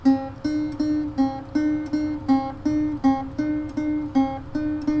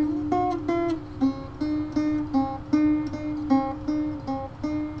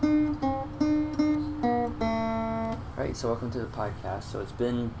welcome to the podcast. So it's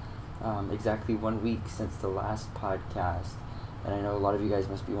been exactly 1 week since the last podcast, and I know a lot of you guys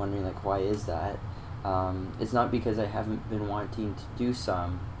must be wondering, like, why is that? It's not because I haven't been wanting to do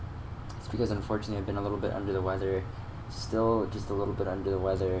some. It's because unfortunately I've been a little bit under the weather, still just a little bit under the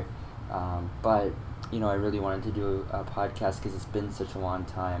weather, but I really wanted to do a podcast because it's been such a long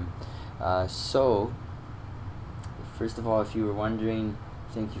time. So first of all, if you were wondering,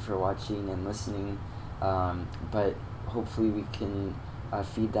 thank you for watching and listening. But hopefully we can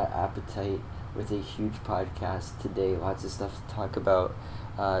feed that appetite with a huge podcast today. Lots of stuff to talk about.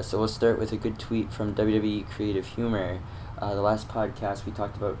 So we'll start with a good tweet from WWE Creative Humor. The last podcast we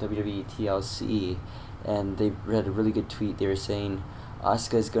talked about WWE TLC, and they read a really good tweet. They were saying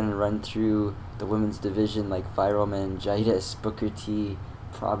Asuka is going to run through the women's division like viral meningitis, Booker T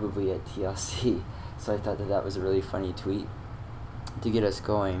probably at TLC. So I thought that was a really funny tweet to get us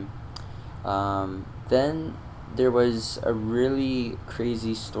going. Then there was a really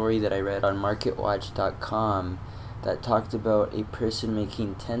crazy story that I read on MarketWatch.com that talked about a person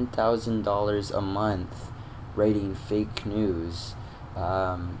making $10,000 a month writing fake news.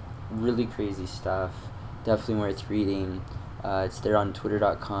 Really crazy stuff. Definitely worth reading. It's there on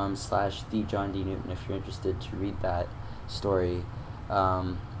twitter.com/TheJohnDNewton if you're interested to read that story.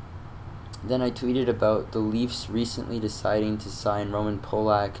 Then I tweeted about the Leafs recently deciding to sign Roman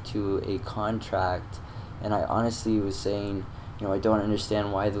Polak to a contract, and I honestly was saying, I don't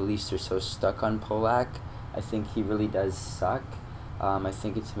understand why the Leafs are so stuck on Polak. I think he really does suck. I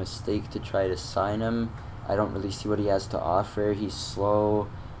think it's a mistake to try to sign him. I don't really see what he has to offer. He's slow.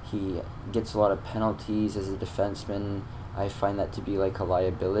 He gets a lot of penalties as a defenseman. I find that to be like a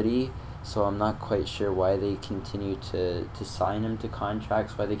liability. So I'm not quite sure why they continue to sign him to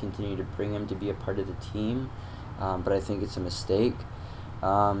contracts, why they continue to bring him to be a part of the team. But I think it's a mistake.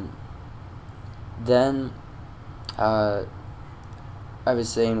 Then I was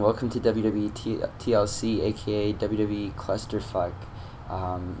saying welcome to WWE TLC, aka WWE Clusterfuck.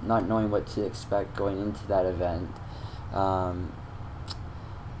 Not knowing what to expect going into that event. On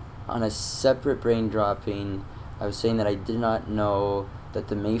a separate brain dropping, I was saying that I did not know that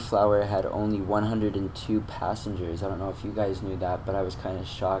the Mayflower had only 102 passengers. I don't know if you guys knew that, but I was kind of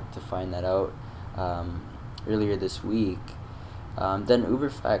shocked to find that out earlier this week. Then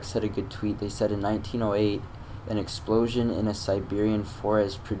Uberfax had a good tweet. They said in 1908, an explosion in a Siberian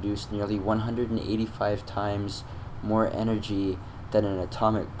forest produced nearly 185 times more energy than an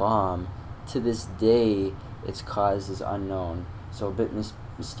atomic bomb. To this day, its cause is unknown. So a bit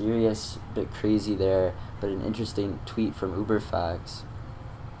mysterious, a bit crazy there, but an interesting tweet from Uberfax.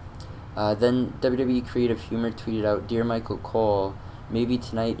 Then WWE Creative Humor tweeted out, "Dear Michael Cole, maybe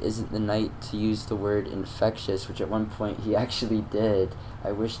tonight isn't the night to use the word infectious," which at one point he actually did.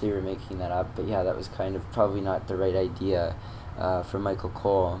 I wish they were making that up, but yeah, that was kind of probably not the right idea for Michael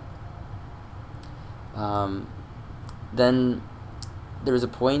Cole. Then there was a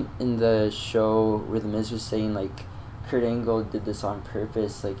point in the show where The Miz was saying, like, Kurt Angle did this on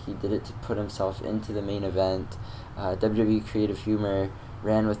purpose, like he did it to put himself into the main event. WWE Creative Humor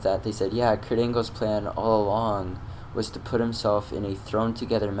ran with that. They said, yeah, Kurt Angle's plan all along was to put himself in a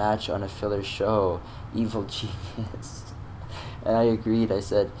thrown-together match on a filler show. Evil genius. And I agreed. I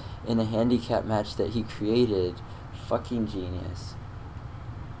said, in a handicap match that he created, fucking genius.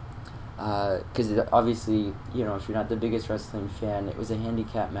 Because obviously, if you're not the biggest wrestling fan, it was a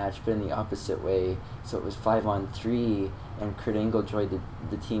handicap match, but in the opposite way. So it was 5-on-3, and Kurt Angle joined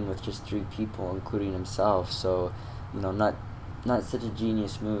the team with just 3 people, including himself. So, not such a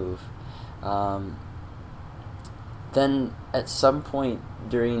genius move. Then at some point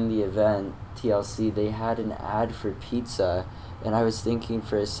during the event, TLC, they had an ad for pizza, and I was thinking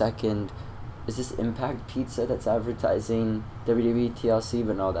for a second, is this Impact Pizza that's advertising WWE TLC?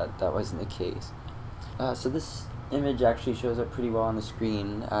 But no, that wasn't the case. So this image actually shows up pretty well on the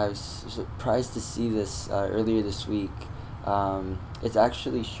screen. I was surprised to see this earlier this week. It's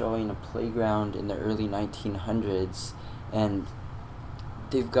actually showing a playground in the early 1900s, and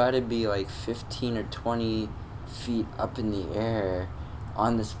they've got to be like 15 or 20 feet up in the air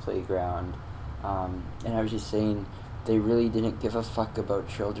on this playground. And I was just saying, they really didn't give a fuck about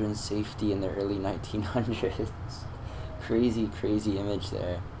children's safety in the early 1900s. Crazy image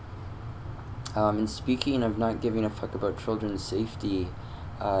there. And speaking of not giving a fuck about children's safety,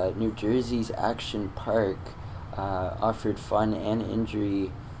 New Jersey's Action Park offered fun and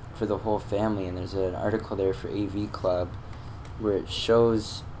injury for the whole family, and there's an article there for AV Club where it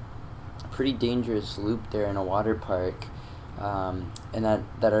shows a pretty dangerous loop there in a water park. And that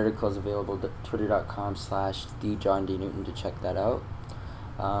article is available at twitter.com/TheJohnDNewton to check that out.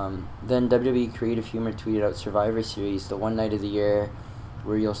 Then WWE Creative Humor tweeted out Survivor Series, the one night of the year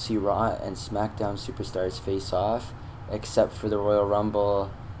where you'll see Raw and SmackDown superstars face off, except for the Royal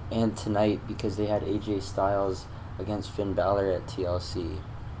Rumble and tonight because they had AJ Styles against Finn Balor at TLC.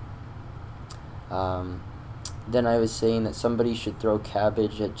 Then I was saying that somebody should throw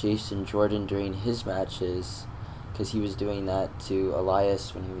cabbage at Jason Jordan during his matches because he was doing that to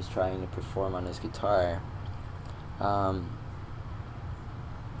Elias when he was trying to perform on his guitar.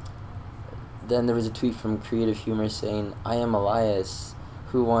 Then there was a tweet from Creative Humor saying, I am Elias.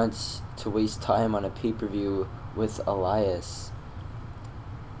 Who wants to waste time on a pay-per-view with Elias?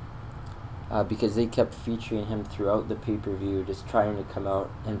 Because they kept featuring him throughout the pay-per-view, just trying to come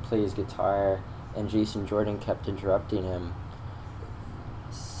out and play his guitar, and Jason Jordan kept interrupting him.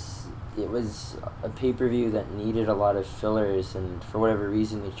 It was a pay-per-view that needed a lot of fillers, and for whatever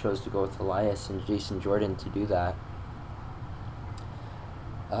reason they chose to go with Elias and Jason Jordan to do that.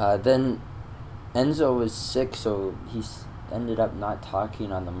 Then Enzo was sick, so he ended up not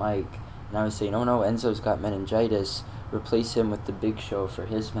talking on the mic. And I was saying, oh no, Enzo's got meningitis. Replace him with the Big Show for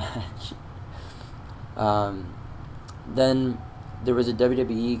his match. Then there was a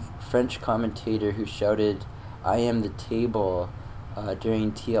WWE French commentator who shouted, I am the table,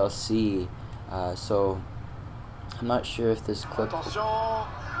 during TLC. So I'm not sure if this clip... Attention,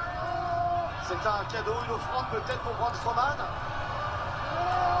 c'est un cadeau, une offrande peut-être pour Braun Strowman.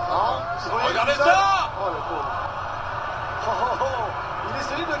 Non, regardez ça! Oh le pauvre. Il est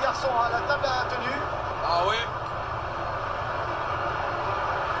solide le garçon, hein. La table a tenu. Ah oui.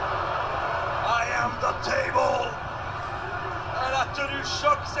 I am the table. Elle a tenu le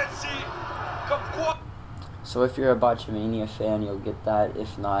choc celle-ci. Comme quoi. So if you're a Botchamania fan, you'll get that.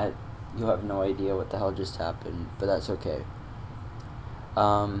 If not, you'll have no idea what the hell just happened. But that's okay.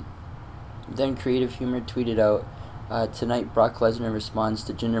 Then Creative Humor tweeted out, tonight Brock Lesnar responds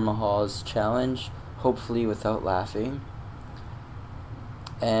to Jinder Mahal's challenge, hopefully without laughing.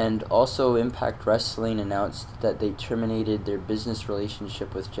 And also Impact Wrestling announced that they terminated their business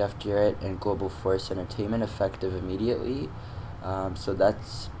relationship with Jeff Jarrett and Global Force Entertainment effective immediately. So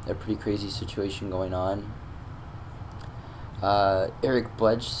that's a pretty crazy situation going on. Eric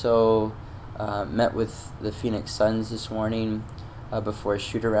Bledsoe met with the Phoenix Suns this morning before a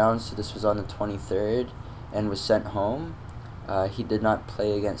shoot-around, so this was on the 23rd, and was sent home. He did not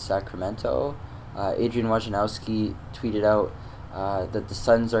play against Sacramento. Adrian Wojnarowski tweeted out that the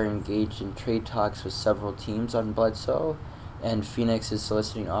Suns are engaged in trade talks with several teams on Bledsoe, and Phoenix is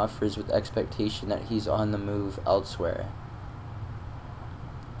soliciting offers with expectation that he's on the move elsewhere.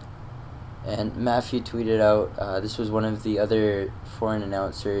 And Matthew tweeted out, this was one of the other foreign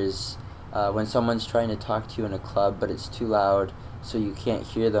announcers, when someone's trying to talk to you in a club but it's too loud so you can't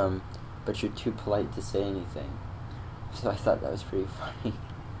hear them, but you're too polite to say anything. So I thought that was pretty funny.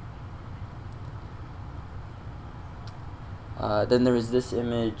 Then there was this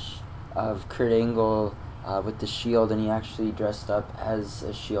image of Kurt Angle with the Shield, and he actually dressed up as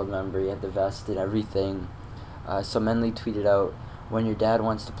a Shield member. He had the vest and everything. So Menley tweeted out, when your dad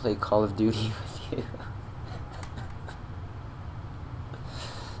wants to play Call of Duty with you.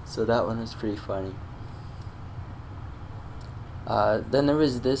 So that one was pretty funny. Then there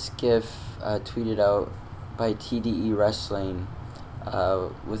was this GIF tweeted out by TDE Wrestling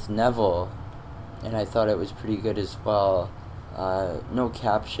with Neville, and I thought it was pretty good as well. No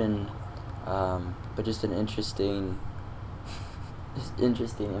caption, but just an interesting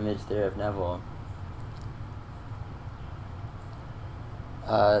image there of Neville.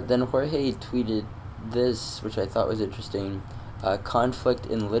 Then Jorge tweeted this, which I thought was interesting. Conflict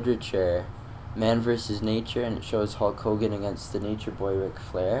in literature, man versus nature, and it shows Hulk Hogan against the Nature Boy Ric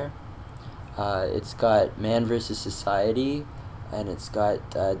Flair. It's got man versus society, and it's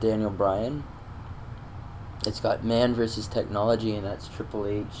got Daniel Bryan. It's got man versus technology, and that's Triple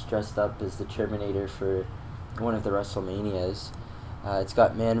H dressed up as the Terminator for one of the WrestleManias. It's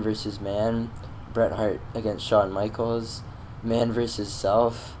got man versus man, Bret Hart against Shawn Michaels. Man versus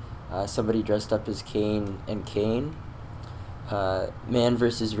self, somebody dressed up as Kane and Kane. Man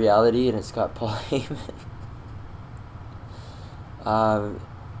versus reality, and it's got Paul Heyman.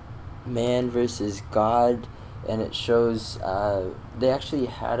 Man versus God, and it shows they actually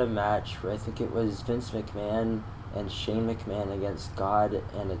had a match where I think it was Vince McMahon and Shane McMahon against God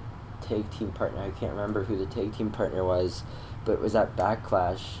and a tag team partner. I can't remember who the tag team partner was, but it was at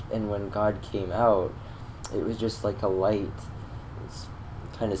Backlash, and when God came out, it was just like a light. It's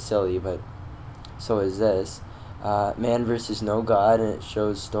kind of silly, but so is this. Man versus No God, and it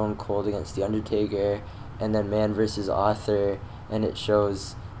shows Stone Cold against The Undertaker, and then Man versus Author, and it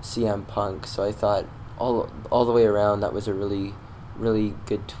shows CM Punk. So I thought all the way around that was a really really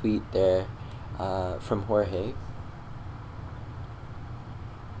good tweet there from Jorge.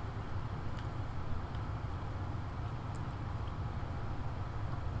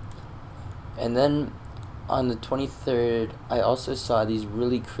 And then on the 23rd, I also saw these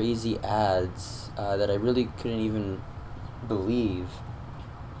really crazy ads that I really couldn't even believe.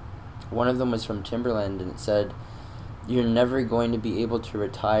 One of them was from Timberland, and it said, "You're never going to be able to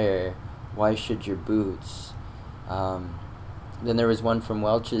retire. Why should your boots?" Then there was one from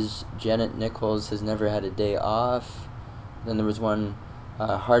Welch's, "Janet Nichols has never had a day off." Then there was one,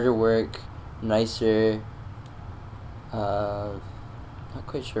 "Harder work, nicer." Not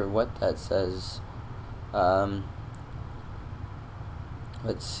quite sure what that says.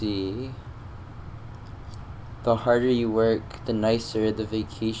 Let's see. "The harder you work, the nicer the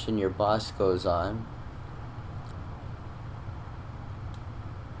vacation your boss goes on."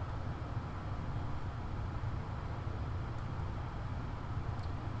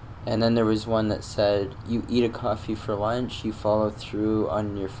 And then there was one that said, "You eat a coffee for lunch, you follow through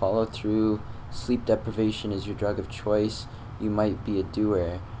on your follow through, sleep deprivation is your drug of choice, you might be a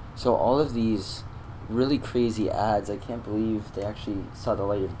doer." So all of these really crazy ads, I can't believe they actually saw the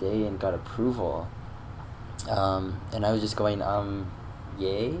light of day and got approval. And I was just going,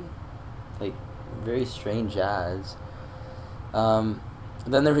 yay? Like, very strange ads. Then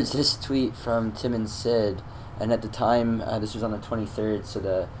there was this tweet from Tim and Sid, and at the time, this was on the 23rd, so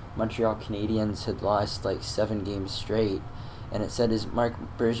the Montreal Canadiens had lost like 7 games straight, and it said, "Is Marc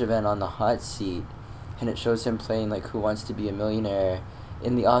Bergevin on the hot seat?" And it shows him playing like Who Wants to Be a Millionaire.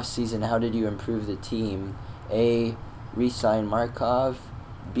 "In the off-season, how did you improve the team? A, re-sign Markov.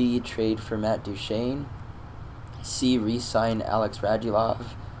 B, trade for Matt Duchene. C, re-sign Alex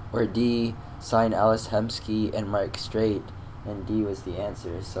Radulov. Or D, sign Alice Hemsky and Mark Streit." And D was the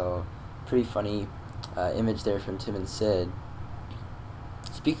answer. So, pretty funny image there from Tim and Sid.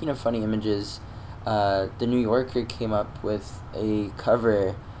 Speaking of funny images, the New Yorker came up with a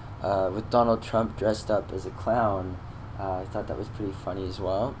cover with Donald Trump dressed up as a clown. I thought that was pretty funny as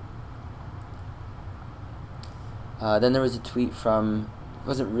well. Then there was a tweet from, it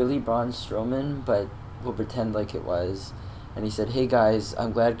wasn't really Braun Strowman, but we'll pretend like it was. And he said, "Hey guys,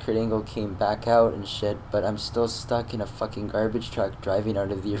 I'm glad Kurt Angle came back out and shit, but I'm still stuck in a fucking garbage truck driving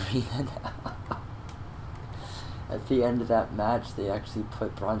out of the arena now." At the end of that match, they actually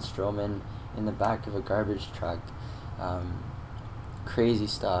put Braun Strowman in the back of a garbage truck. Crazy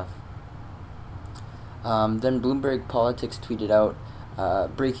stuff. Then Bloomberg Politics tweeted out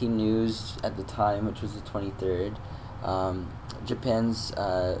breaking news at the time, which was the 23rd. Japan's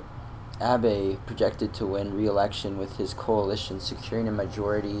Abe projected to win re-election with his coalition securing a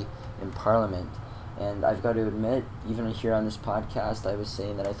majority in parliament. And I've got to admit, even here on this podcast, I was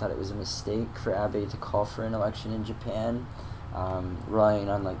saying that I thought it was a mistake for Abe to call for an election in Japan, relying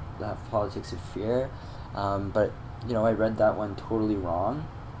on like that politics of fear. But, you know, I read that one totally wrong.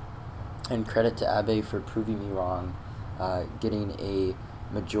 And credit to Abe for proving me wrong, getting a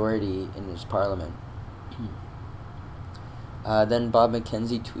majority in his parliament. Then Bob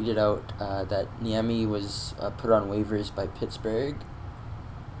McKenzie tweeted out that Niemi was put on waivers by Pittsburgh.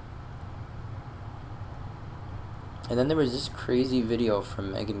 And then there was this crazy video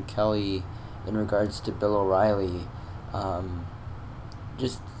from Megyn Kelly in regards to Bill O'Reilly.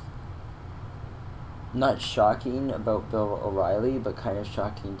 Just not shocking about Bill O'Reilly, but kind of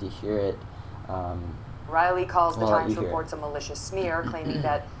shocking to hear it. O'Reilly calls the Times reports a malicious smear, claiming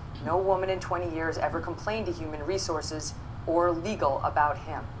that no woman in 20 years ever complained to Human Resources or legal about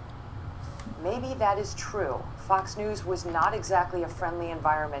him. Maybe that is true. Fox News was not exactly a friendly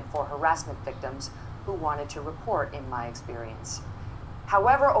environment for harassment victims who wanted to report, in my experience.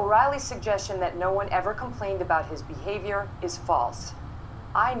 However, O'Reilly's suggestion that no one ever complained about his behavior is false.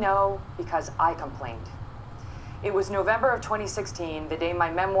 I know because I complained. It was November of 2016, the day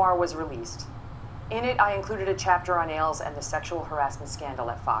my memoir was released. In it, I included a chapter on Ailes and the sexual harassment scandal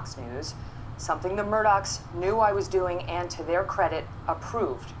at Fox News, something the Murdochs knew I was doing and, to their credit,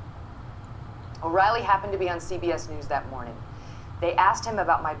 approved. O'Reilly happened to be on CBS News that morning. They asked him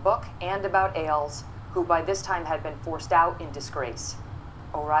about my book and about Ailes, who by this time had been forced out in disgrace.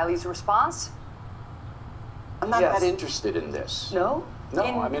 O'Reilly's response? I'm not that interested in this. No?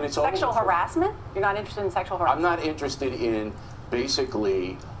 No, I mean, it's all sexual harassment? You're not interested in sexual harassment? I'm not interested in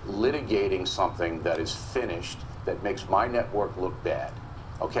basically litigating something that is finished that makes my network look bad,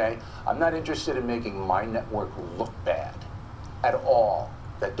 okay? I'm not interested in making my network look bad at all.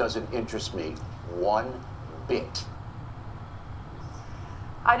 That doesn't interest me one bit.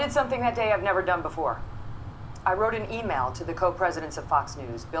 I did something that day I've never done before. I wrote an email to the co-presidents of Fox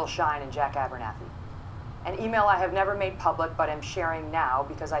News, Bill Shine and Jack Abernathy. An email I have never made public but am sharing now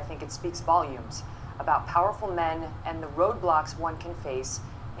because I think it speaks volumes about powerful men and the roadblocks one can face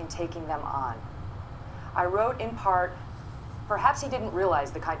in taking them on. I wrote in part, perhaps he didn't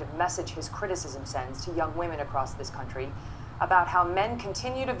realize the kind of message his criticism sends to young women across this country about how men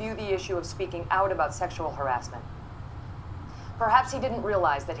continue to view the issue of speaking out about sexual harassment. Perhaps he didn't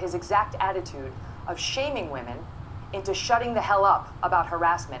realize that his exact attitude of shaming women into shutting the hell up about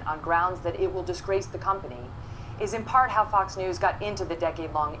harassment on grounds that it will disgrace the company is in part how Fox News got into the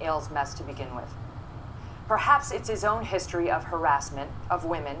decade-long Ailes mess to begin with. Perhaps it's his own history of harassment of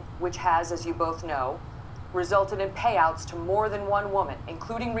women, which has, as you both know, resulted in payouts to more than one woman,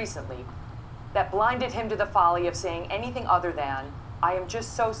 including recently, that blinded him to the folly of saying anything other than, "I am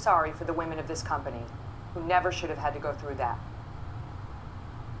just so sorry for the women of this company who never should have had to go through that."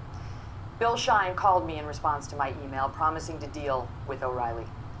 Bill Shine called me in response to my email, promising to deal with O'Reilly.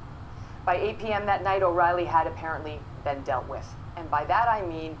 By 8 p.m. that night, O'Reilly had apparently been dealt with. And by that I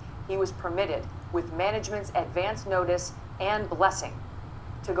mean he was permitted, with management's advance notice and blessing,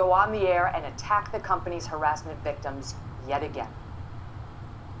 to go on the air and attack the company's harassment victims yet again.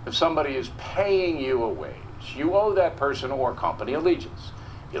 If somebody is paying you a wage, you owe that person or company allegiance.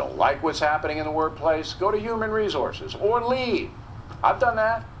 You don't like what's happening in the workplace, go to Human Resources or leave. I've done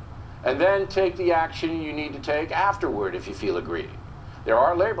that. And then take the action you need to take afterward if you feel aggrieved. There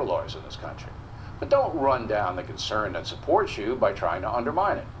are labor laws in this country. But don't run down the concern that supports you by trying to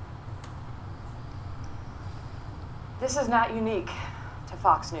undermine it. This is not unique to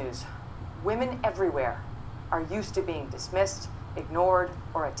Fox News. Women everywhere are used to being dismissed, ignored,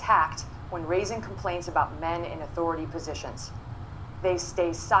 or attacked when raising complaints about men in authority positions. They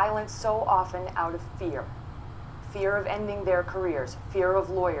stay silent so often out of fear. Fear of ending their careers, fear of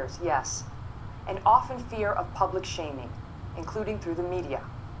lawyers, yes, and often fear of public shaming, including through the media.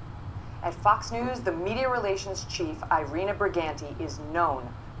 At Fox News, the media relations chief, Irina Briganti, is known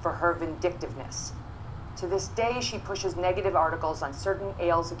for her vindictiveness. To this day, she pushes negative articles on certain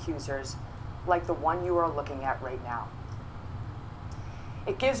Ailes accusers, like the one you are looking at right now.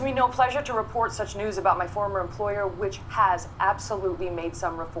 It gives me no pleasure to report such news about my former employer, which has absolutely made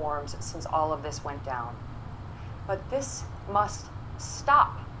some reforms since all of this went down. But this must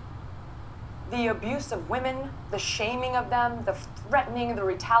stop. The abuse of women, the shaming of them, the threatening, the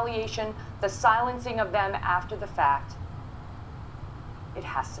retaliation, the silencing of them after the fact, it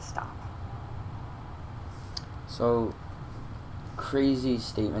has to stop. So, crazy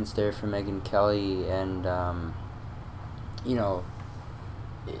statements there from Megyn Kelly, and,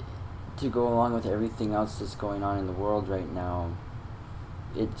 to go along with everything else that's going on in the world right now,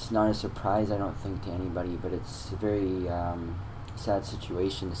 it's not a surprise, I don't think, to anybody, but it's a very sad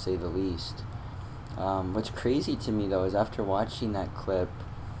situation, to say the least. What's crazy to me, though, is after watching that clip,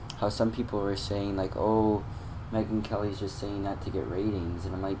 how some people were saying, like, oh, Megyn Kelly's just saying that to get ratings,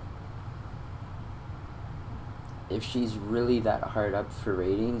 and I'm like, if she's really that hard up for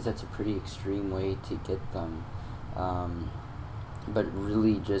ratings, that's a pretty extreme way to get them. But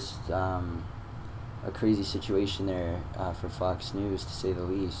really just a crazy situation there for Fox News, to say the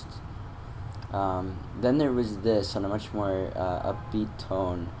least. Then there was this, on a much more upbeat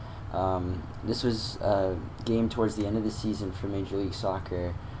tone. This was a game towards the end of the season for Major League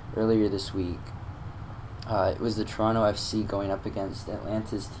Soccer earlier this week. It was the Toronto FC going up against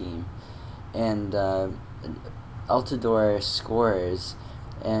Atlanta's team. And Altidore scores,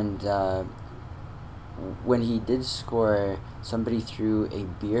 and when he did score, somebody threw a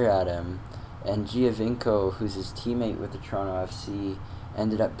beer at him, and Giovinco, who's his teammate with the Toronto FC,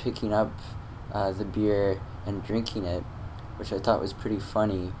 ended up picking up the beer and drinking it, which I thought was pretty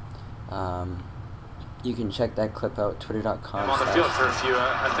funny. You can check that clip out, twitter.com. I'm on the field for a few.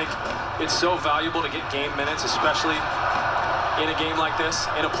 I think it's so valuable to get game minutes, especially in a game like this,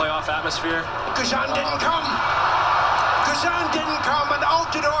 in a playoff atmosphere. Guzan didn't come. Guzan didn't come, and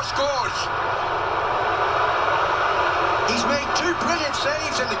Altidore scores. He's made 2 brilliant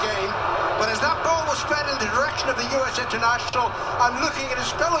saves in the game, but as that ball was fed in the direction of the US international, I'm looking at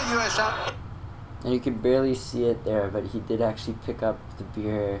his fellow US. And you could barely see it there, but he did actually pick up the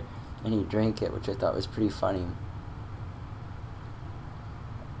beer and he drank it, which I thought was pretty funny.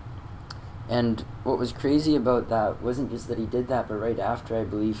 And what was crazy about that wasn't just that he did that, but right after, I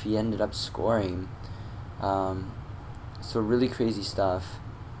believe, he ended up scoring. So really crazy stuff.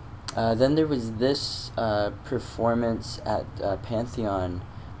 Then there was this performance at Pantheon,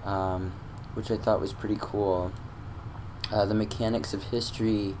 which I thought was pretty cool. The Mechanics of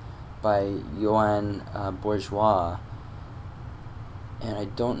History by Johann Bourgeois. And I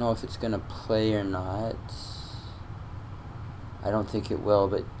don't know if it's going to play or not. I don't think it will,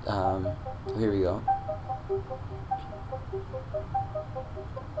 but here we go. So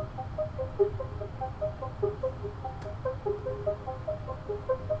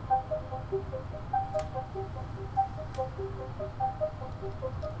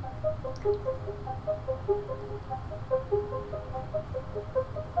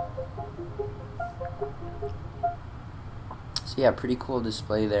yeah, pretty cool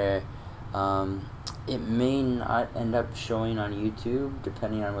display there. It may not end up showing on YouTube,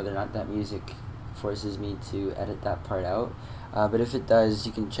 depending on whether or not that music forces me to edit that part out. But if it does,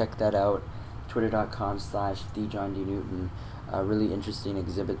 you can check that out. Twitter.com/TheJohnDNewton. A really interesting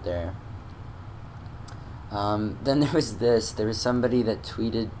exhibit there. Then there was this. There was somebody that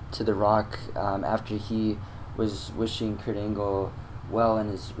tweeted to The Rock after he was wishing Kurt Angle well in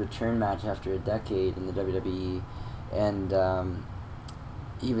his return match after a decade in the WWE. And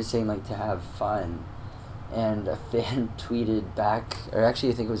he was saying, like, to have fun. And a fan tweeted back, or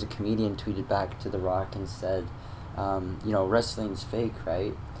actually I think it was a comedian tweeted back to The Rock and said, wrestling's fake,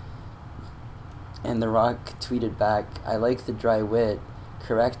 right? And The Rock tweeted back, I like the dry wit.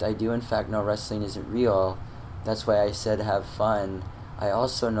 Correct, I do in fact know wrestling isn't real. That's why I said have fun. I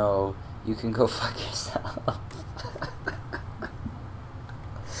also know you can go fuck yourself.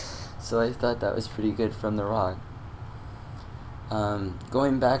 So I thought that was pretty good from The Rock.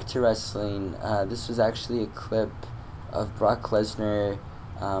 Going back to wrestling, this was actually a clip of Brock Lesnar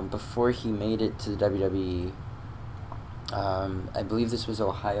before he made it to the WWE. I believe this was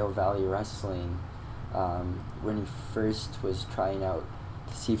Ohio Valley Wrestling, when he first was trying out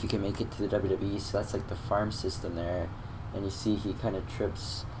to see if he could make it to the WWE. So that's like the farm system there, and you see he kind of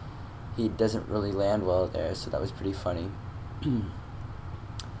trips. He doesn't really land well there, so that was pretty funny.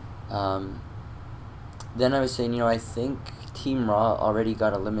 Then I was saying, I think Team Raw already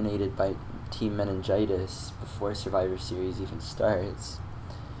got eliminated by Team Meningitis before Survivor Series even starts.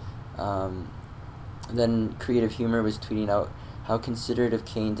 Then Creative Humor was tweeting out how considerate of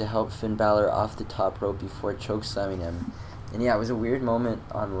Kane to help Finn Balor off the top rope before chokeslamming him. And yeah, it was a weird moment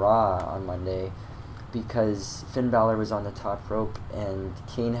on Raw on Monday because Finn Balor was on the top rope and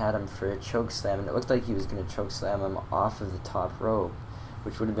Kane had him for a chokeslam, and it looked like he was going to chokeslam him off of the top rope,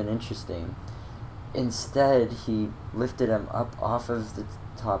 which would have been interesting. Instead, he lifted him up off of the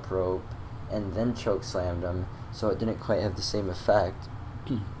top rope and then chokeslammed him, so it didn't quite have the same effect.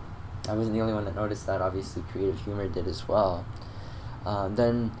 I wasn't the only one that noticed that. Obviously, Creative Humor did as well.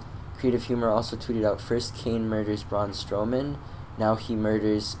 Then Creative Humor also tweeted out, first Kane murders Braun Strowman, now he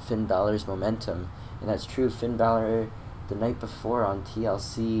murders Finn Balor's momentum. And that's true. Finn Balor, the night before on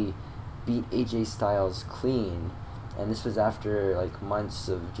TLC, beat AJ Styles clean. And this was after months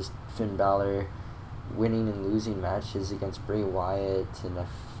of just Finn Balor winning and losing matches against Bray Wyatt and I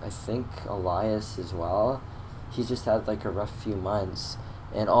think Elias as well. He's just had a rough few months,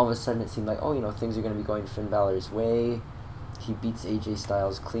 and all of a sudden it seemed like, things are going to be going Finn Balor's way. He beats AJ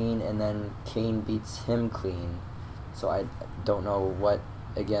Styles clean, and then Kane beats him clean. So I don't know what,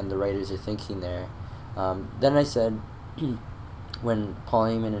 again, the writers are thinking there. Then I said, when Paul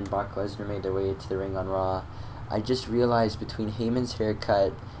Heyman and Brock Lesnar made their way to the ring on Raw, I just realized between Heyman's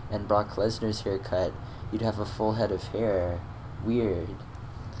haircut and Brock Lesnar's haircut, you'd have a full head of hair. Weird.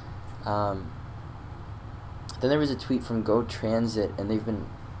 Then there was a tweet from Go Transit, and they've been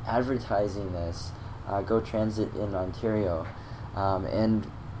advertising this, Go Transit in Ontario, and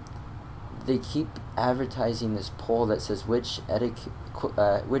they keep advertising this poll that says which hashtag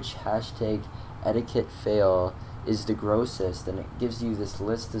etiquette fail is the grossest, and it gives you this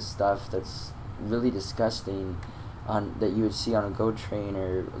list of stuff that's really disgusting that you would see on a Go Train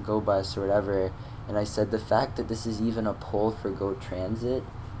or a Go Bus or whatever. And I said the fact that this is even a poll for Go Transit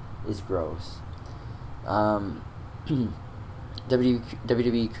is gross. WWE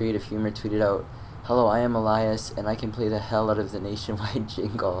Creative Humor tweeted out, hello, I am Elias and I can play the hell out of the Nationwide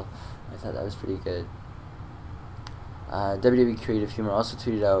jingle. I thought that was pretty good. WWE Creative Humor also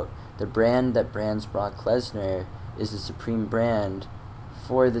tweeted out, the brand that brands Brock Lesnar is the supreme brand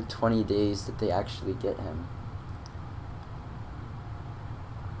for the 20 days that they actually get him.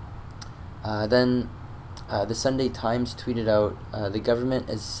 Then the Sunday Times tweeted out, the government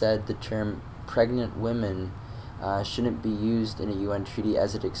has said the term pregnant women shouldn't be used in a UN treaty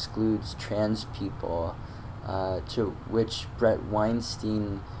as it excludes trans people, to which Brett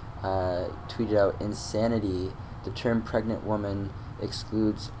Weinstein tweeted out, insanity, the term pregnant woman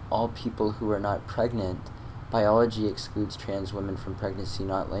excludes all people who are not pregnant. Biology excludes trans women from pregnancy,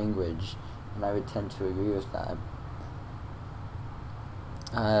 not language. And I would tend to agree with that.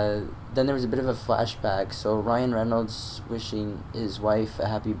 Then there was a bit of a flashback. So Ryan Reynolds wishing his wife a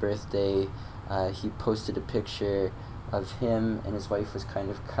happy birthday. He posted a picture of him and his wife was kind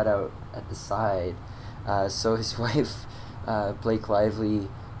of cut out at the side. So his wife, Blake Lively,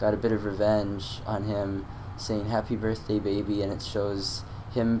 got a bit of revenge on him, saying "Happy birthday, baby," and it shows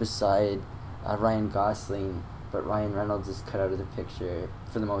him beside Ryan Gosling, but Ryan Reynolds is cut out of the picture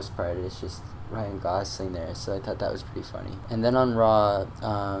for the most part. It's just Ryan Gosling there, so I thought that was pretty funny. And then on Raw,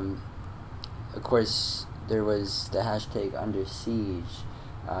 of course, there was the hashtag Under Siege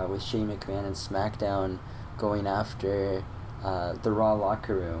with Shane McMahon and SmackDown going after the Raw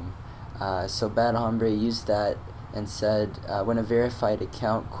locker room. So Bad Hombre used that and said, when a verified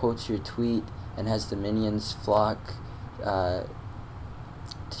account quotes your tweet and has the minions flock to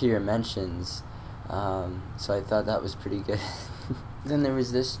your mentions. So I thought that was pretty good. Then there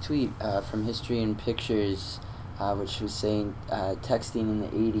was this tweet from History and Pictures, which was saying texting in the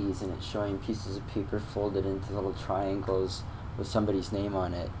 80s, and it's showing pieces of paper folded into little triangles with somebody's name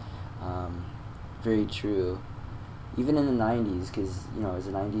on it. Very true. Even in the 90s, because, you know, as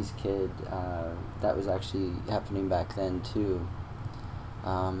a 90s kid, that was actually happening back then, too.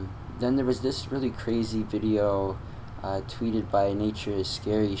 Then there was this really crazy video tweeted by Nature is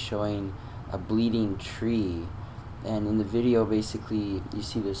Scary showing a bleeding tree. And in the video, basically, you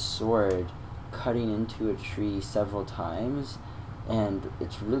see this sword cutting into a tree several times. And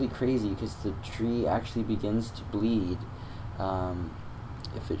it's really crazy because the tree actually begins to bleed,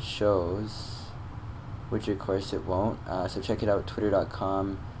 if it shows, which of course it won't. So check it out,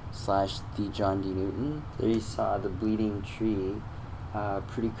 twitter.com/thejohndnewton. There you saw the bleeding tree.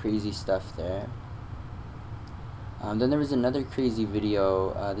 Pretty crazy stuff there. Then there was another crazy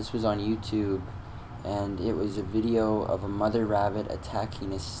video. This was on YouTube, and it was a video of a mother rabbit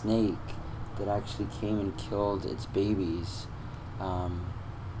attacking a snake that actually came and killed its babies.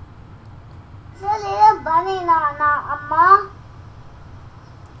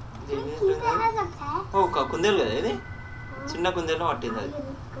 కుందేలు కదా ఇది చిన్న కుందేలు పట్టింది అది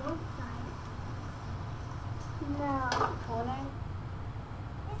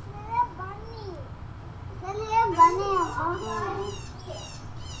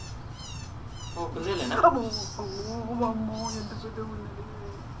కుందేలేనా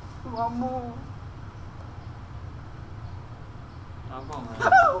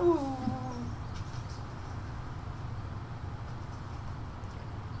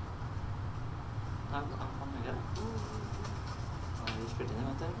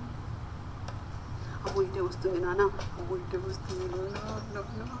అబ్బో ఇటే వస్తుంది నాన్న అబ్బో ఇటే వస్తుంది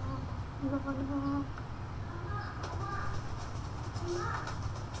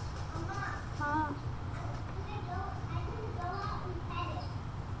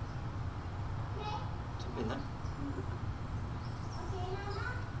చెప్పిందా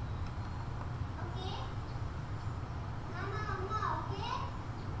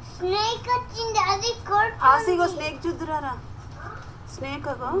స్నేక్ వచ్చింది అది కొట్టు ఆసిగో స్నేక్ చూద్దురారా స్నేక్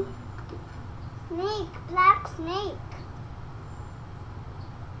అగో snake, black snake.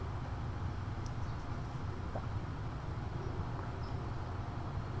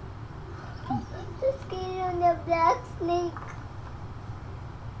 It's scared on the black snake.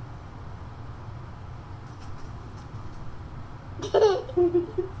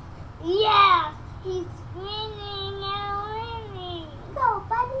 Yes, he's winning and winning. Go,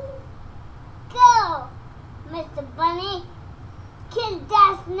 buddy. Go, Mr. Bunny. Kill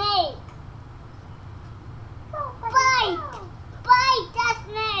that snake. Bite! Bite that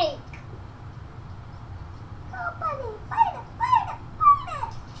snake! Go, buddy! Bite it! Bite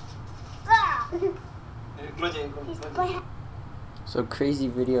it! Bite it! So crazy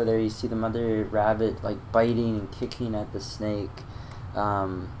video there. You see the mother rabbit like biting and kicking at the snake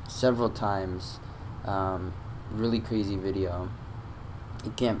several times. Really crazy video.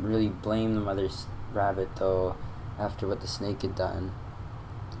 You can't really blame the mother rabbit though after what the snake had done.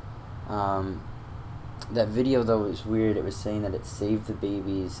 That video though was weird. It was saying that it saved the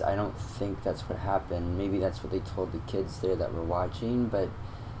babies. I don't think that's what happened. Maybe that's what they told the kids there that were watching, but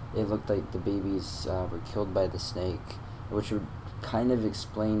it looked like the babies were killed by the snake, which would kind of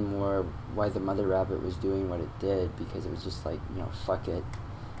explain more why the mother rabbit was doing what it did, because it was just like, you know, fuck it,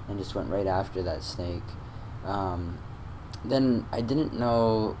 and just went right after that snake. Then I didn't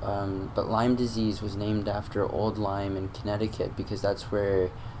know, but Lyme disease was named after Old Lyme in Connecticut, because that's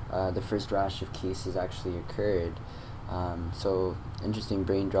where the first rash of cases actually occurred. So interesting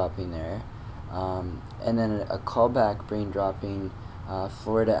brain dropping there. And then a callback brain dropping,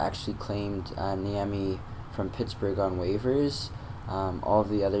 Florida actually claimed Niemi from Pittsburgh on waivers. All of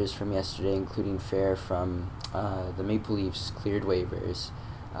the others from yesterday, including Fair from the Maple Leafs, cleared waivers.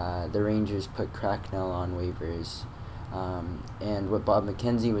 The Rangers put Cracknell on waivers. And what Bob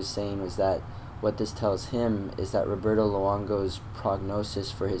McKenzie was saying was that what this tells him is that Roberto Luongo's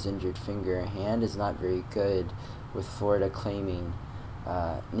prognosis for his injured finger and hand is not very good, with Florida claiming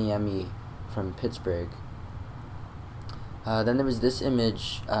Niemi from Pittsburgh. Then there was this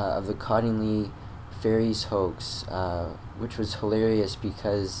image of the Cottingley Ferries hoax, which was hilarious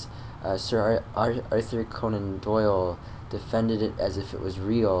because Sir Arthur Conan Doyle defended it as if it was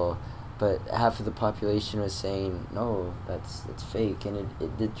real, but half of the population was saying, no, that's fake, and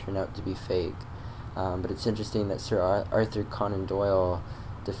it did turn out to be fake. But it's interesting that Sir Arthur Conan Doyle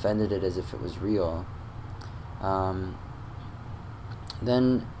defended it as if it was real.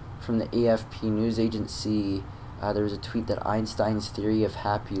 Then from the AFP news agency, there was a tweet that Einstein's theory of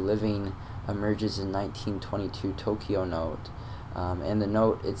happy living emerges in 1922 Tokyo Note. And the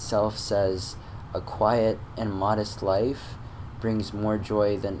note itself says, "A quiet and modest life brings more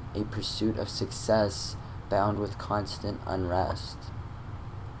joy than a pursuit of success bound with constant unrest."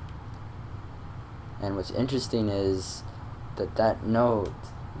 And what's interesting is that note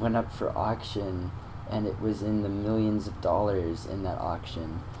went up for auction, and it was in the millions of dollars in that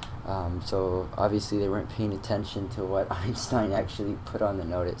auction. So obviously they weren't paying attention to what Einstein actually put on the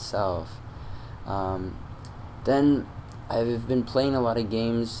note itself. Then I've been playing a lot of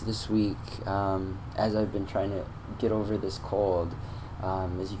games this week as I've been trying to get over this cold.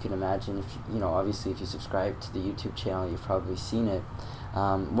 As you can imagine, obviously if you subscribe to the YouTube channel, you've probably seen it.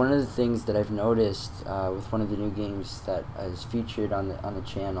 One of the things that I've noticed with one of the new games that is featured on the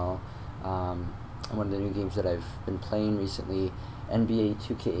channel, one of the new games that I've been playing recently, NBA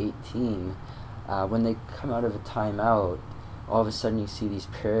 2K18, when they come out of a timeout, all of a sudden you see these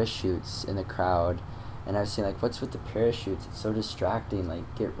parachutes in the crowd, and I was saying, like, what's with the parachutes? It's so distracting,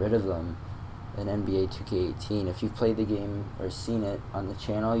 like, get rid of them in NBA 2K18. If you've played the game or seen it on the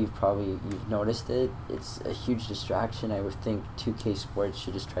channel, you've noticed it. It's a huge distraction. I would think 2K Sports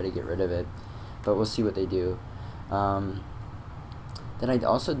should just try to get rid of it, but we'll see what they do. Then I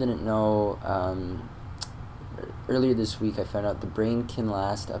also didn't know, earlier this week I found out the brain can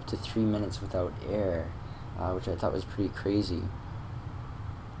last up to 3 minutes without air, which I thought was pretty crazy.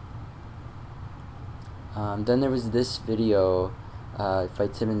 Then there was this video by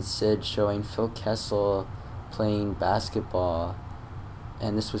Tim and Sid showing Phil Kessel playing basketball,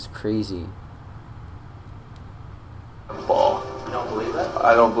 and this was crazy. Ball. You don't believe it?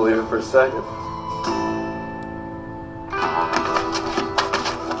 I don't believe it for a second.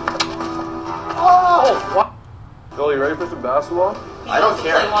 Oh! What? Phil, you ready for some basketball? I don't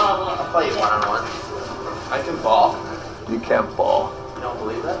care. I'll play you one-on-one. I can ball. You can't ball. You don't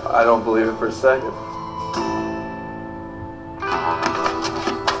believe it? I don't believe it for a second.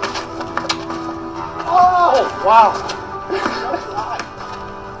 Oh, wow.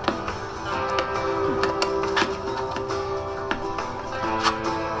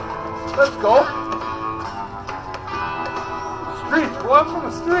 Let's go. Streets, boy, I'm from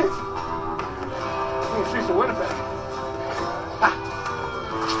the streets. From the streets of Winnipeg.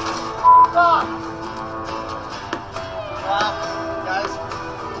 Wow, guys,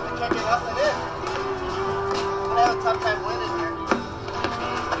 I can't get nothing in. I'm gonna have a tough time winning here.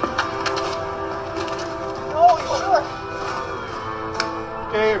 Oh, sure.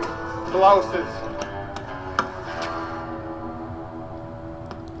 Game, blouses.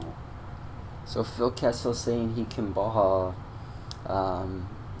 So Phil Kessel saying he can ball,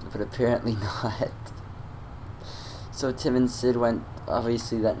 but apparently not. So Tim and Sid went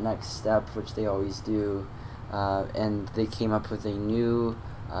obviously that next step, which they always do, and they came up with a new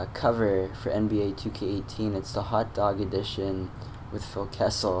cover for NBA 2K18. It's the Hot Dog edition with Phil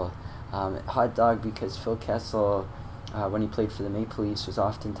Kessel. Hot Dog because Phil Kessel, when he played for the Maple Leafs, was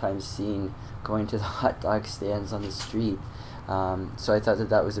oftentimes seen going to the hot dog stands on the street. So I thought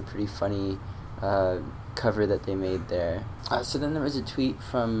that was a pretty funny cover that they made there. So then there was a tweet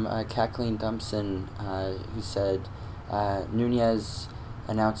from Kathleen Dumpson who said, Nunez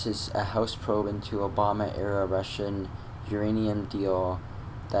announces a House probe into Obama-era Russian uranium deal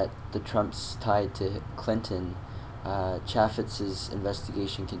that the Trumps tied to Clinton. Chaffetz's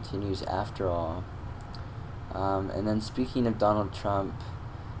investigation continues after all. And then speaking of Donald Trump,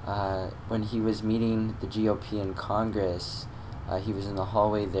 when he was meeting the GOP in Congress, he was in the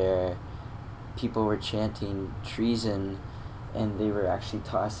hallway there, people were chanting treason, and they were actually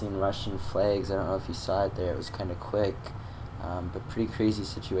tossing Russian flags. I don't know if you saw it there, it was kind of quick, but pretty crazy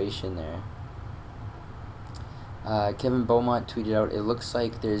situation there. Kevin Beaumont tweeted out, it looks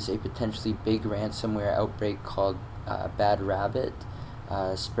like there's a potentially big ransomware outbreak called Bad Rabbit,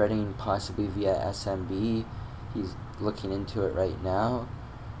 spreading possibly via SMB. He's looking into it right now.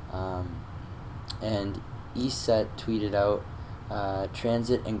 And ESET tweeted out,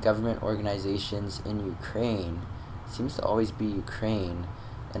 transit and government organizations in Ukraine, seems to always be Ukraine,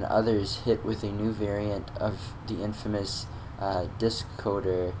 and others hit with a new variant of the infamous disk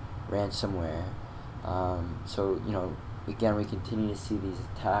coder ransomware. So, again, we continue to see these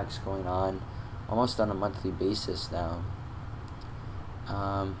attacks going on almost on a monthly basis now.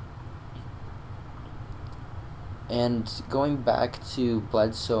 And going back to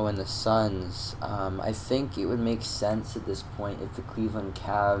Bledsoe and the Suns, I think it would make sense at this point if the Cleveland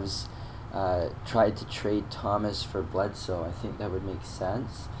Cavs tried to trade Thomas for Bledsoe. I think that would make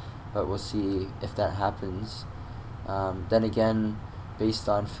sense, but we'll see if that happens. Then again, based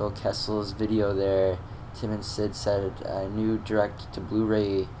on Phil Kessel's video there, Tim and Sid said a new direct to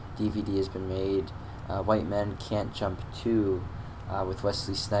Blu-ray DVD has been made, White Men Can't Jump 2, with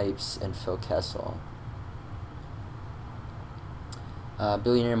Wesley Snipes and Phil Kessel.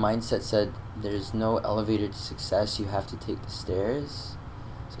 Billionaire Mindset said there's no elevator to success, you have to take the stairs.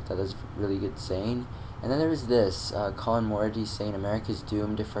 So I thought that was really good saying. And then there was this, Colin Morty saying America's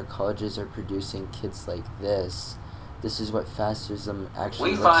doomed if our colleges are producing kids like this. This is what fascism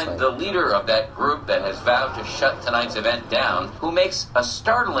actually looks like. We find the leader of that group that has vowed to shut tonight's event down, who makes a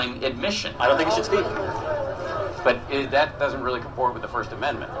startling admission. I don't think it should speak. But that doesn't really comport with the First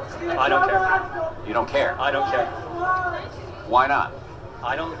Amendment. I don't care. You don't care? I don't care. Why not?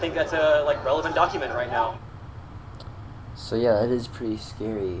 I don't think that's a relevant document right now. So yeah, that is pretty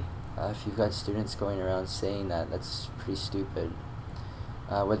scary. If you've got students going around saying that, that's pretty stupid.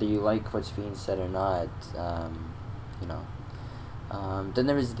 Whether you like what's being said or not, then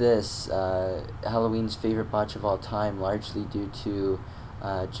there was this, Halloween's favorite botch of all time, largely due to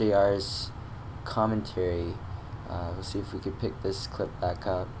JR's commentary. We'll see if we could pick this clip back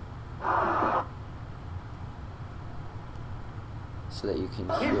up so that you can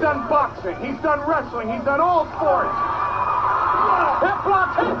hear. He's done boxing, he's done wrestling, he's done all sports. Hip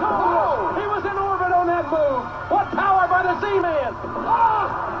block, he was in orbit on that move. What power by the Z-Man.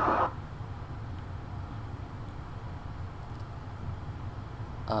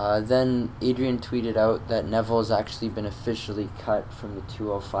 Then Adrian tweeted out that Neville's actually been officially cut from the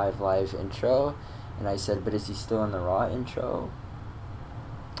 205 Live intro. And I said, but is he still in the Raw intro?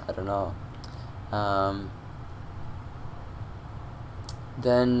 I don't know.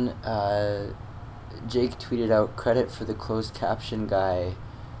 Then Jake tweeted out credit for the closed caption guy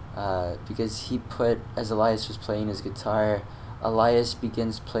because he put, as Elias was playing his guitar, Elias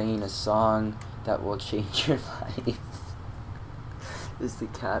begins playing a song that will change your life. Is the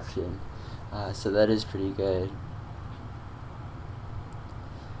caption. So that is pretty good.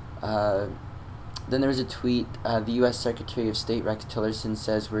 Then there was a tweet, the U.S. Secretary of State Rex Tillerson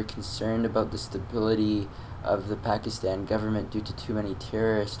says we're concerned about the stability of the Pakistan government due to too many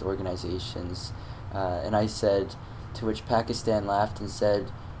terrorist organizations. And I said, to which Pakistan laughed and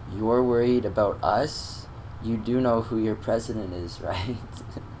said, you're worried about us? You do know who your president is, right?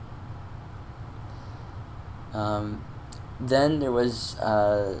 Then there was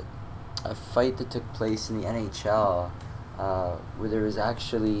a fight that took place in the NHL where there was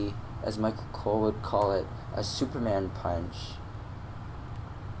actually, as Michael Cole would call it, a Superman punch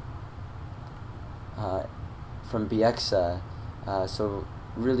from Bieksa. So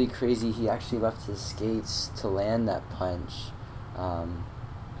really crazy, he actually left his skates to land that punch.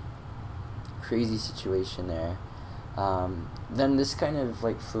 Crazy situation there. Then this kind of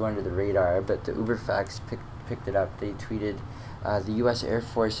flew under the radar, but the Uberfax picked it up. They tweeted, the U.S. Air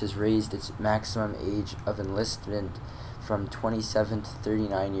Force has raised its maximum age of enlistment from 27 to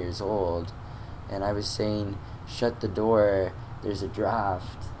 39 years old. And I was saying, shut the door, there's a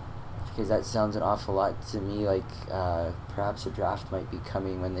draft. Because that sounds an awful lot to me like perhaps a draft might be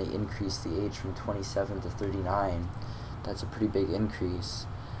coming when they increase the age from 27 to 39. That's a pretty big increase.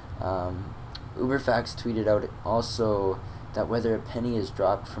 Uberfax tweeted out also that whether a penny is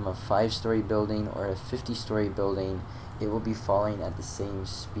dropped from a 5-story building or a 50-story building, it will be falling at the same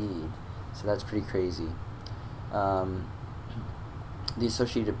speed. So that's pretty crazy. The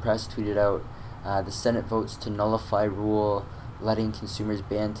Associated Press tweeted out, the Senate votes to nullify rule letting consumers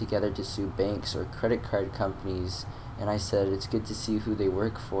band together to sue banks or credit card companies. And I said, it's good to see who they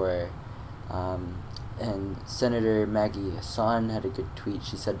work for. And Senator Maggie Hassan had a good tweet.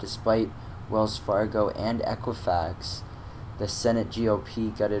 She said, despite Wells Fargo and Equifax, the Senate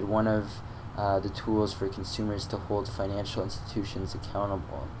GOP gutted one of the tools for consumers to hold financial institutions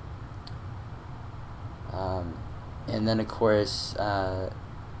accountable. And then, of course,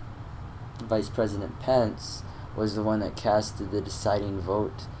 Vice President Pence was the one that casted the deciding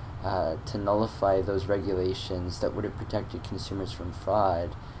vote to nullify those regulations that would have protected consumers from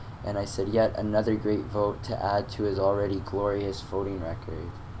fraud. And I said, yet another great vote to add to his already glorious voting record.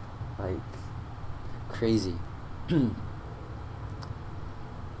 Like, crazy.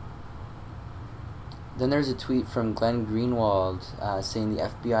 Then there's a tweet from Glenn Greenwald saying the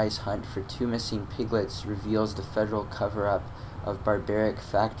FBI's hunt for 2 missing piglets reveals the federal cover-up of barbaric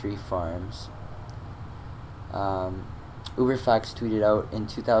factory farms. Uberfax tweeted out, in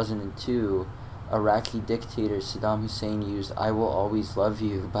 2002, Iraqi dictator Saddam Hussein used I Will Always Love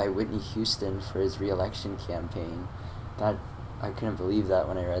You by Whitney Houston for his re-election campaign. That, I couldn't believe that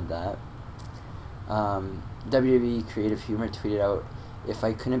when I read that. WWE Creative Humor tweeted out, if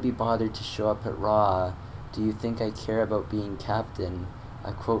I couldn't be bothered to show up at Raw, do you think I care about being captain?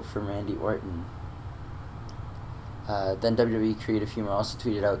 A quote from Randy Orton. Then WWE Creative Humor also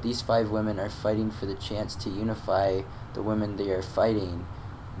tweeted out, these 5 women are fighting for the chance to unify the women they are fighting.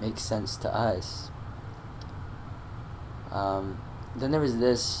 Makes sense to us. Then there was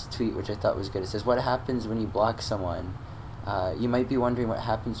this tweet which I thought was good. It says, what happens when you block someone? You might be wondering what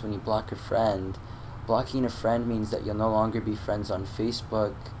happens when you block a friend. Blocking a friend means that you'll no longer be friends on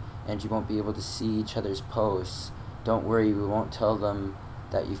Facebook and you won't be able to see each other's posts. Don't worry, we won't tell them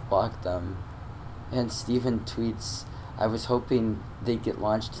that you've blocked them. And Steven tweets, I was hoping they'd get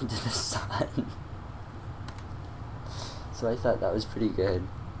launched into the sun. So I thought that was pretty good.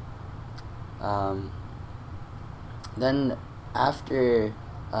 Then after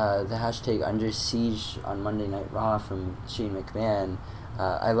the hashtag Under Siege on Monday Night Raw from Shane McMahon,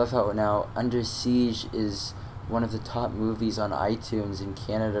 I love how now Under Siege is one of the top movies on iTunes in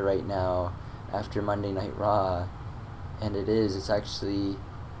Canada right now after Monday Night Raw. And it is. It's actually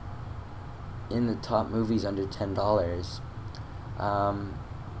in the top movies under $10.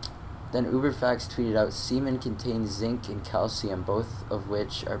 Then Uberfax tweeted out, semen contains zinc and calcium, both of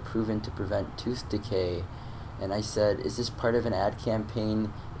which are proven to prevent tooth decay. And I said, is this part of an ad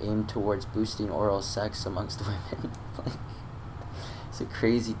campaign aimed towards boosting oral sex amongst women? It's a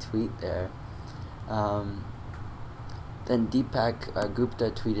crazy tweet there. Then Deepak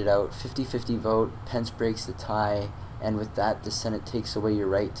Gupta tweeted out, 50-50 vote, Pence breaks the tie, and with that the Senate takes away your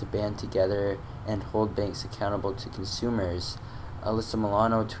right to band together and hold banks accountable to consumers. Alyssa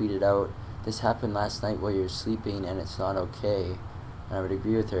Milano tweeted out, this happened last night while you were sleeping and it's not okay. And I would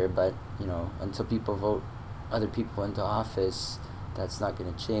agree with her, but, you know, until people vote other people into office, that's not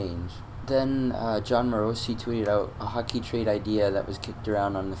going to change. Then John Morosi tweeted out a hockey trade idea that was kicked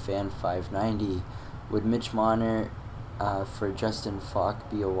around on the Fan 590. Would Mitch Marner for Justin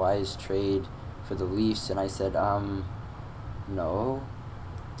Falk be a wise trade for the Leafs? And I said, no.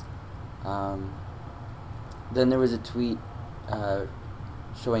 Then there was a tweet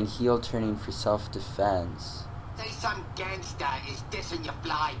showing heel turning for self-defense. Say some gangster is dissing your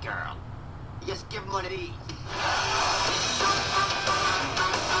fly girl. You just give him one of these.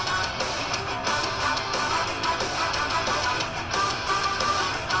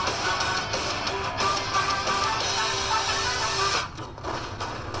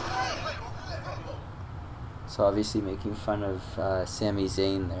 So obviously making fun of Sami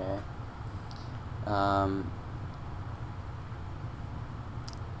Zayn there.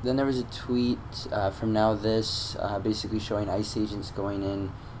 Then there was a tweet from Now This basically showing ICE agents going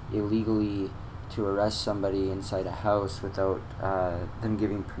in illegally to arrest somebody inside a house without them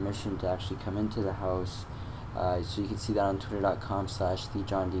giving permission to actually come into the house. So you can see that on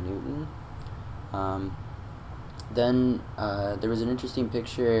twitter.com/TheJohnDNewton. Then there was an interesting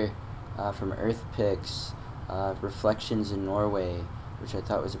picture from EarthPix, Reflections in Norway, which I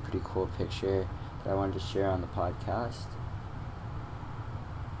thought was a pretty cool picture that I wanted to share on the podcast.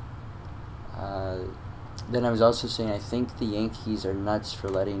 Then I was also saying I think the Yankees are nuts for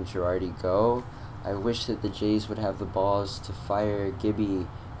letting Girardi go. I wish that the Jays would have the balls to fire Gibby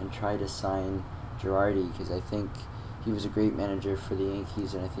and try to sign Girardi, because I think he was a great manager for the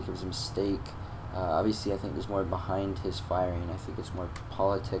Yankees and I think it was a mistake. Obviously I think there's more behind his firing. I think it's more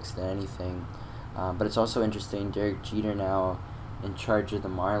politics than anything. But it's also interesting, Derek Jeter now in charge of the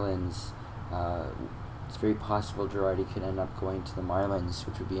Marlins. It's very possible Girardi could end up going to the Marlins,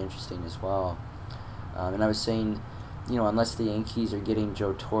 which would be interesting as well. And I was saying, you know, unless the Yankees are getting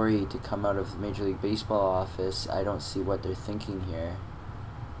Joe Torre to come out of the Major League Baseball office, I don't see what they're thinking here.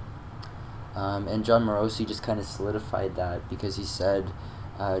 And John Morosi just kind of solidified that, because he said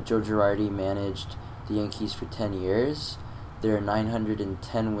Joe Girardi managed the Yankees for 10 years. Their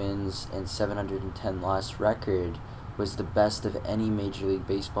 910 wins and 710 loss record was the best of any Major League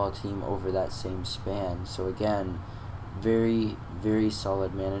Baseball team over that same span. So again, very, very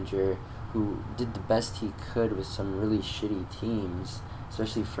solid manager who did the best he could with some really shitty teams,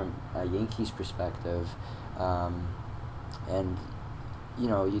 especially from a Yankees perspective. And you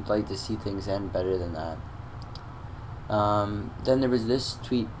know, you'd like to see things end better than that. Then there was this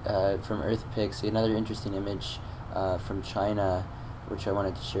tweet from EarthPix, another interesting image from China, which I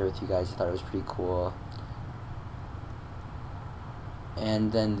wanted to share with you guys. I thought it was pretty cool.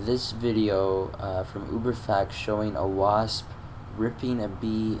 And then this video from Uberfax showing a wasp ripping a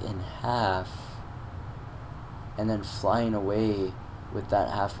bee in half and then flying away with that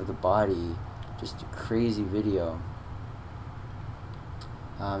half of the body. Just a crazy video.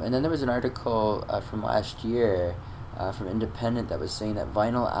 And then there was an article from last year from Independent that was saying that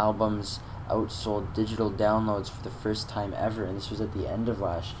vinyl albums outsold digital downloads for the first time ever, and this was at the end of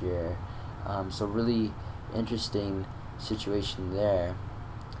last year. So really interesting situation there.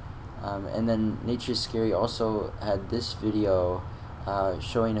 And then Nature's Scary also had this video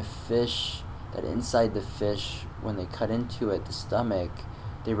showing a fish, that inside the fish, when they cut into it, the stomach,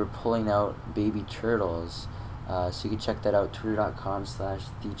 they were pulling out baby turtles. So you can check that out,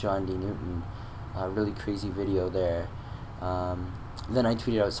 twitter.com/TheJohnDNewton. Really crazy video there. Then I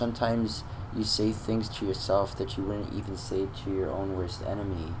tweeted out, sometimes you say things to yourself that you wouldn't even say to your own worst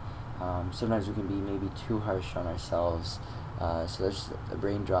enemy. Sometimes we can be maybe too harsh on ourselves. So that's a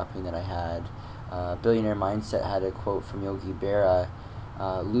brain dropping that I had. Billionaire Mindset had a quote from Yogi Berra.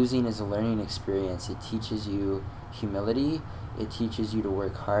 Losing is a learning experience. It teaches you humility. It teaches you to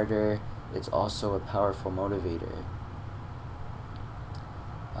work harder. It's also a powerful motivator.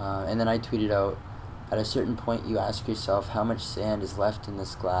 And then I tweeted out, at a certain point you ask yourself, how much sand is left in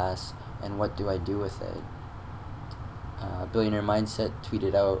this glass and what do I do with it? Billionaire Mindset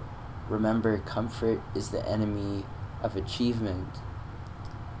tweeted out, remember, comfort is the enemy of achievement.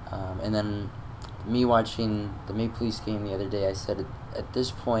 And then me watching the Maple Leafs game the other day, I said, at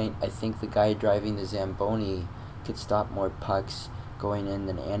this point, I think the guy driving the Zamboni could stop more pucks going in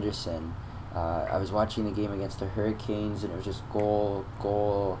than Anderson. I was watching the game against the Hurricanes, and it was just goal,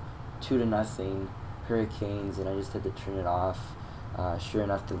 2-0, Hurricanes, and I just had to turn it off. Sure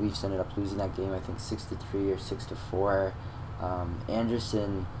enough, the Leafs ended up losing that game, I think 6-3 or 6-4.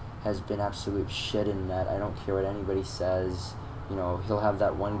 Anderson has been absolute shit in net. I don't care what anybody says. You know, he'll have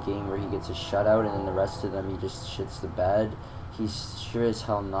that one game where he gets a shutout, and then the rest of them he just shits the bed. He's sure as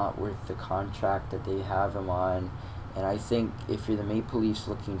hell not worth the contract that they have him on. And I think if you're the Maple Leafs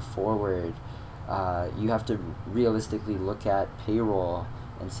looking forward, you have to realistically look at payroll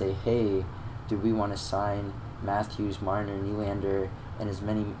and say, hey, do we want to sign Matthews, Marner, Nylander, and as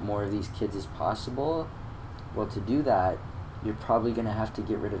many more of these kids as possible? Well, to do that, you're probably going to have to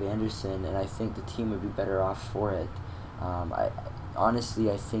get rid of Anderson, and I think the team would be better off for it.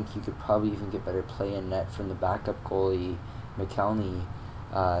 Honestly, I think you could probably even get better play in net from the backup goalie, McElhinney,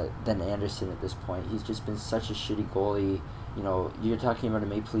 than Anderson at this point. He's just been such a shitty goalie. You know, you're talking about a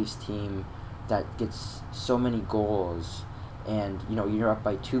Maple Leafs team that gets so many goals, and, you know, you're up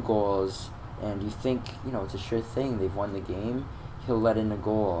by 2 goals, and you think, you know, it's a sure thing, they've won the game. He'll let in a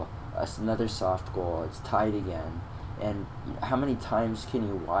goal, another soft goal, it's tied again. And how many times can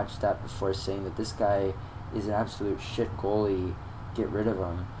you watch that before saying that this guy is an absolute shit goalie, get rid of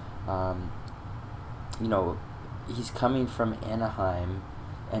him? You know, he's coming from Anaheim,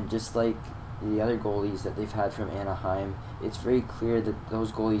 and just like the other goalies that they've had from Anaheim, it's very clear that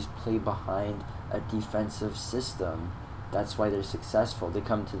those goalies play behind a defensive system. That's why they're successful. They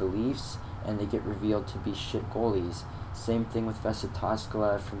come to the Leafs, and they get revealed to be shit goalies. Same thing with Vesa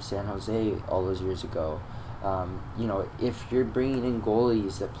Toskala from San Jose all those years ago. You know, if you're bringing in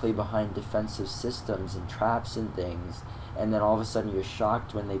goalies that play behind defensive systems and traps and things, and then all of a sudden you're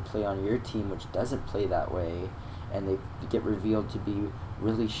shocked when they play on your team, which doesn't play that way, and they get revealed to be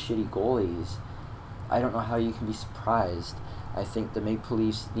really shitty goalies, I don't know how you can be surprised. I think the Maple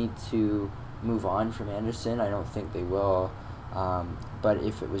Leafs need to move on from Anderson. I don't think they will. But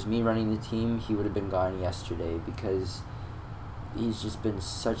if it was me running the team, he would have been gone yesterday, because he's just been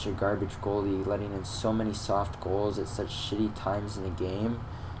such a garbage goalie, letting in so many soft goals at such shitty times in the game.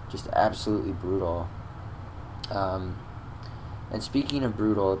 Just absolutely brutal. And speaking of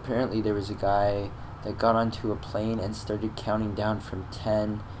brutal, apparently there was a guy that got onto a plane and started counting down from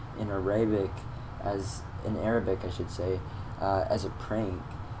 10 in Arabic, as a prank.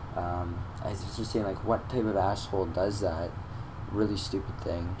 I was just saying, like, what type of asshole does that? Really stupid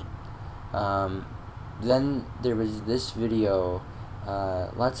thing. Then there was this video,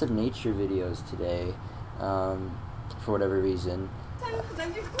 lots of nature videos today, for whatever reason.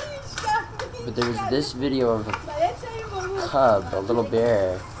 But there was this video of a cub, a little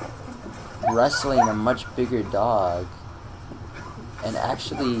bear, wrestling a much bigger dog and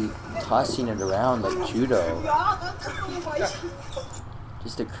actually tossing it around like judo.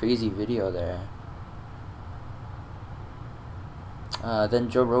 Just a crazy video there. Then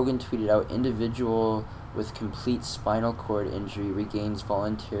Joe Rogan tweeted out, individual with complete spinal cord injury regains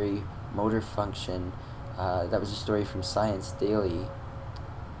voluntary motor function. That was a story from Science Daily.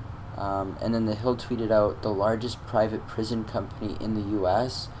 And then The Hill tweeted out, the largest private prison company in the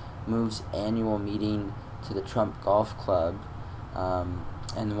U.S. moves annual meeting to the Trump Golf Club.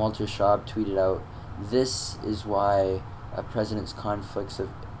 And Walter Schaub tweeted out, this is why a president's conflicts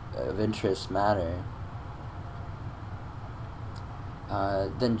of interest matter.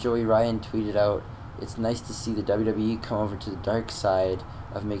 Then Joey Ryan tweeted out, it's nice to see the WWE come over to the dark side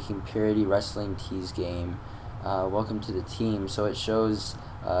of making parody wrestling tees game. Welcome to the team. So it shows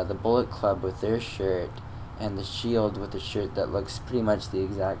the Bullet Club with their shirt and the Shield with a shirt that looks pretty much the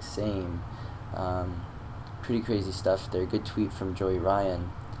exact same. Pretty crazy stuff there. Good tweet from Joey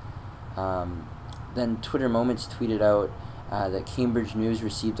Ryan. Then Twitter Moments tweeted out that Cambridge News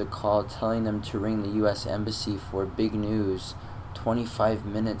received a call telling them to ring the U.S. Embassy for big news 25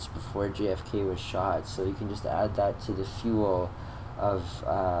 minutes before JFK was shot. So you can just add that to the fuel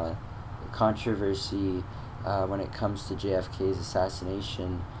of controversy when it comes to JFK's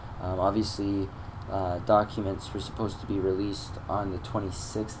assassination. Obviously, documents were supposed to be released on the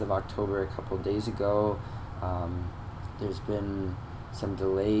 26th of October, a couple of days ago. There's been some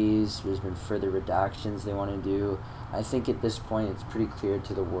delays. There's been further redactions they want to do. I think at this point it's pretty clear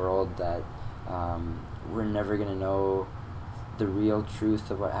to the world that we're never going to know the real truth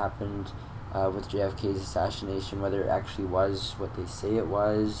of what happened with JFK's assassination, whether it actually was what they say it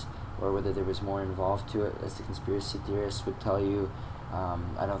was, or whether there was more involved to it, as the conspiracy theorists would tell you.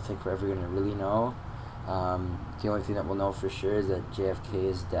 I don't think we're ever going to really know. The only thing that we'll know for sure is that JFK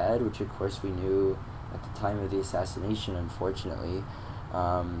is dead, which of course we knew at the time of the assassination, unfortunately.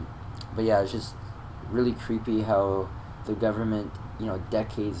 But yeah, it's just really creepy how the government,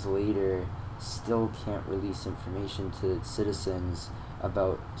 decades later, still can't release information to citizens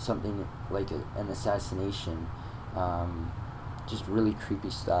about something like an assassination. Just really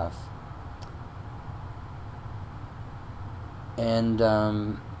creepy stuff. And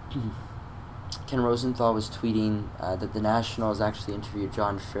Ken Rosenthal was tweeting that the Nationals actually interviewed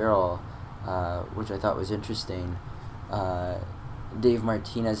John Farrell, which I thought was interesting. Dave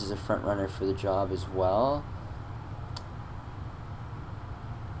Martinez is a front runner for the job as well.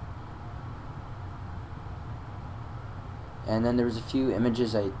 And then there was a few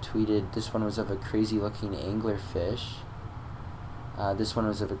images I tweeted. This one was of a crazy looking anglerfish. This one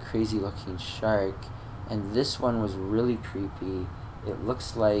was of a crazy looking shark. And this one was really creepy. It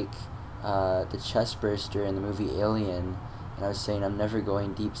looks like the chestburster in the movie Alien. And I was saying I'm never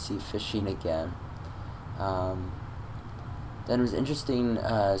going deep sea fishing again. Then it was interesting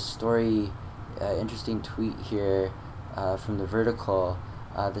interesting tweet here from The Vertical.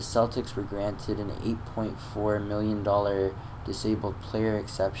 The Celtics were granted an $8.4 million disabled player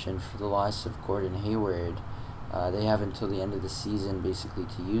exception for the loss of Gordon Hayward. They have until the end of the season, basically,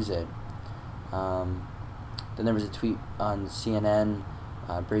 to use it. Then there was a tweet on CNN,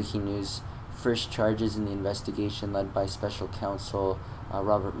 breaking news. First charges in the investigation led by special counsel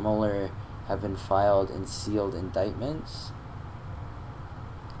Robert Mueller have been filed in sealed indictments.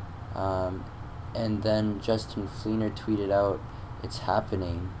 And then Justin Fleener tweeted out, it's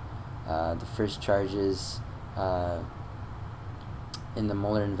happening. The first charges in the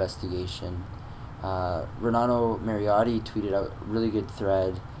Mueller investigation. Renato Mariotti tweeted out a really good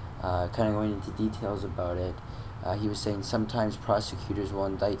thread, kind of going into details about it. He was saying sometimes prosecutors will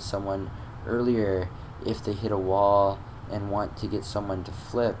indict someone earlier if they hit a wall and want to get someone to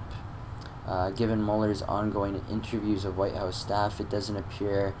flip. Given Mueller's ongoing interviews of White House staff, it doesn't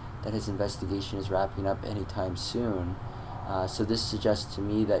appear that his investigation is wrapping up anytime soon. So this suggests to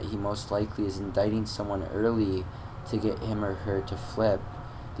me that he most likely is indicting someone early to get him or her to flip.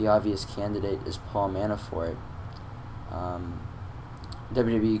 The obvious candidate is Paul Manafort.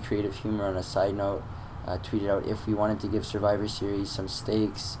 WWE Creative Humor, on a side note, tweeted out, if we wanted to give Survivor Series some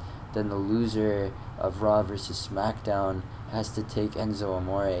stakes, then the loser of Raw vs. SmackDown has to take Enzo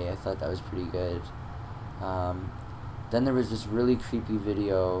Amore. I thought that was pretty good. Then there was this really creepy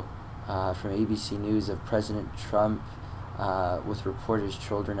video from ABC News of President Trump with reporters'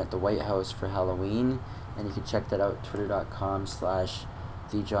 children at the White House for Halloween, and you can check that out,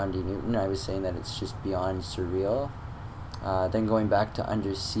 twitter.com/TheJohnDNewton. I was saying that it's just beyond surreal. Then going back to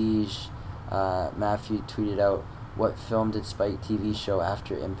Under Siege, Matthew tweeted out, what film did Spike TV show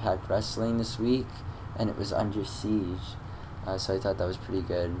after Impact Wrestling this week? And it was Under Siege. So I thought that was pretty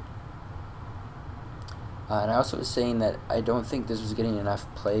good. And I also was saying that I don't think this was getting enough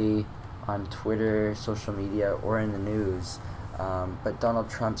play on Twitter, social media, or in the news. But Donald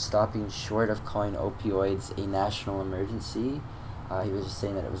Trump stopping short of calling opioids a national emergency He was just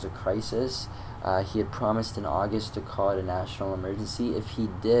saying that it was a crisis. He had promised in August to call it a national emergency. If he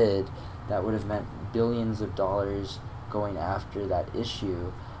did, that would have meant billions of dollars going after that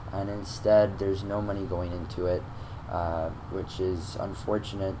issue, and instead there's no money going into it, which is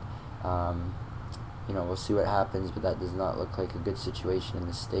unfortunate. We'll see what happens, but that does not look like a good situation in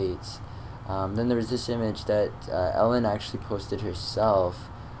the States. Then there was this image that Ellen actually posted herself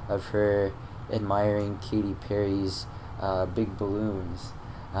of her admiring Katy Perry's big balloons.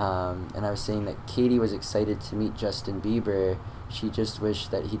 And I was saying that Katy was excited to meet Justin Bieber. She just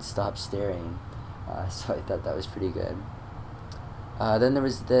wished that he'd stop staring. So I thought that was pretty good. Then there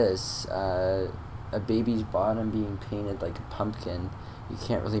was this, a baby's bottom being painted like a pumpkin. You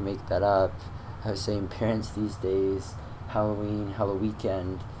can't really make that up. I was saying parents these days, Halloween,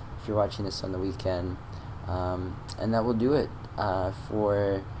 Halloweekend, if you're watching this on the weekend. And that will do it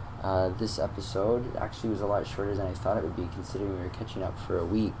for this episode. It actually was a lot shorter than I thought it would be, considering we were catching up for a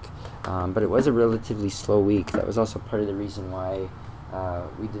week. But it was a relatively slow week. That was also part of the reason why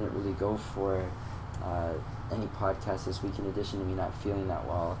we didn't really go for any podcast this week, in addition to me not feeling that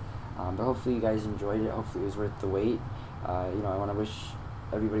well. But hopefully you guys enjoyed it. Hopefully it was worth the wait. I want to wish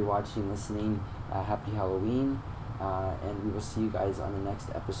everybody watching, listening, happy Halloween. And we will see you guys on the next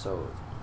episode.